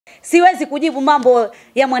Siwezi kujibu mambo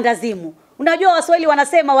ya mwandazimu. Unajua Waswahili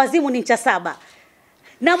wanasema wazimu ni ncha saba.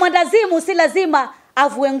 Na mwandazimu si lazima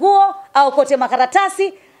avue nguo au kote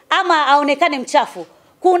makaratasi ama aonekane mchafu.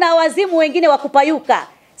 Kuna wazimu wengine wa kupayuka.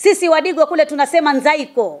 Sisi Wadigo kule tunasema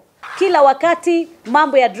nzaiko. Kila wakati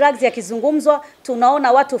mambo ya drugs yakizungumzwa,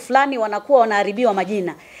 tunaona watu fulani wanakuwa wanaharibiwa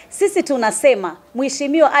majina. Sisi tunasema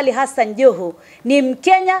Mheshimiwa Ali Hassan Joho ni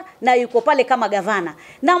Mkenya na yuko pale kama gavana.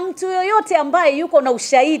 Na mtu yoyote ambaye yuko na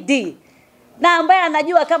ushahidi na ambaye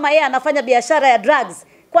anajua kama yeye anafanya biashara ya drugs,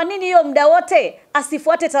 kwa nini hiyo muda wote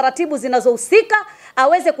asifuate taratibu zinazohusika,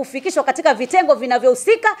 aweze kufikishwa katika vitengo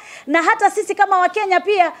vinavyohusika, na hata sisi kama Wakenya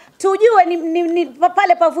pia tujue ni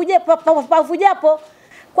pale pavujapo.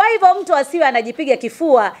 Kwa hivyo mtu asiwe anajipiga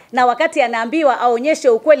kifua na wakati anaambiwa aonyeshe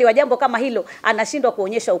ukweli wa jambo kama hilo, anashindwa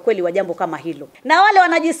kuonyesha ukweli wa jambo kama hilo. Na wale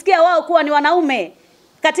wanajisikia wao kuwa ni wanaume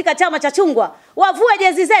katika chama cha chungwa, wavue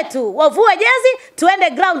jezi zetu, wavue jezi, tuende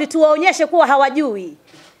ground tuwaonyeshe kuwa hawajui.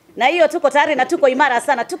 Na hiyo tuko tayari na tuko imara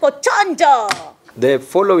sana, tuko chonjo. The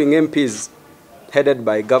following MPs headed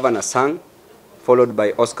by Governor Sang, followed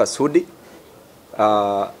by Oscar Sudi,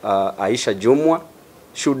 Aisha Jumwa,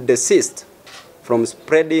 should desist from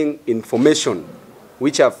spreading information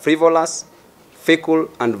which are frivolous, fecal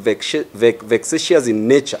and vexatious in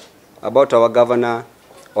nature about our governor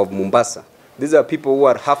of Mombasa. These are people who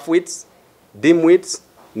are half-wits, dim-wits,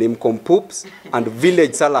 nimcompoops and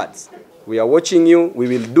village salads. We are watching you, we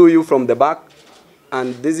will do you from the back,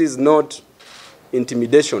 and this is not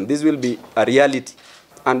intimidation, this will be a reality.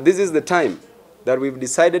 And this is the time that we've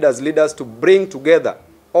decided as leaders to bring together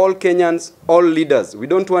all Kenyans, all leaders. We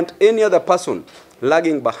don't want any other person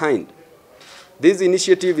lagging behind. This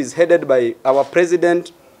initiative is headed by our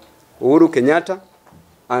President, Uhuru Kenyatta,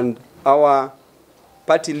 and our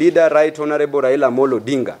party leader, Right Honorable Raila Amolo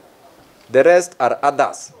Odinga. The rest are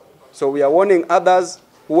others. So we are warning others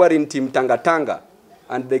who are in Team Tanga Tanga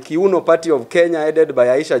and the Kiuno Party of Kenya headed by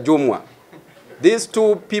Aisha Jumwa. These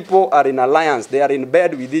two people are in alliance. They are in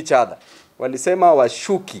bed with each other. Walisema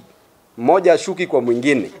washuki. Moja shuki kwa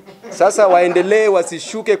mwingine. Sasa waendelee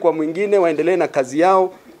wasishuke kwa mwingine, waendelee na kazi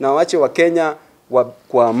yao na waache wa Kenya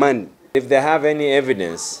kwa amani. If they have any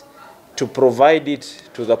evidence, to provide it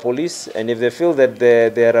to the police, and if they feel that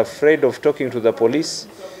they are afraid of talking to the police,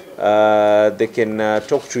 they can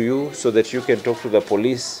talk to you so that you can talk to the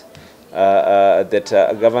police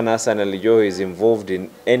that Governor Hassan Ali Joho is involved in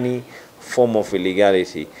any form of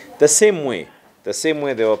illegality. The same way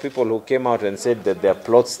there were people who came out and said that there are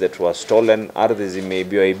plots that were stolen, ardhi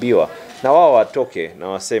zimeibiwa. Na wao watoke na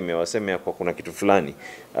waseme kwa kuna kitu fulani.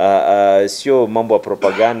 Sio mambo ya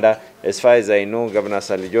propaganda. As far as I know, Governor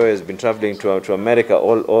Hassan Ali Joho has been traveling to America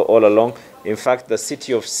all along. In fact, the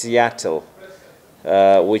city of Seattle,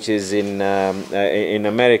 which is in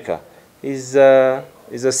America, is a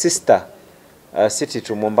sister city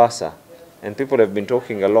to Mombasa, and people have been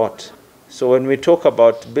talking a lot. So when we talk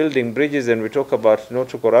about building bridges and we talk about no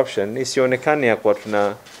to corruption, isionekane ya kwa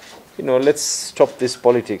tuna, let's stop this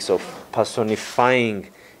politics of personifying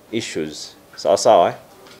issues. Sawa sawa, eh?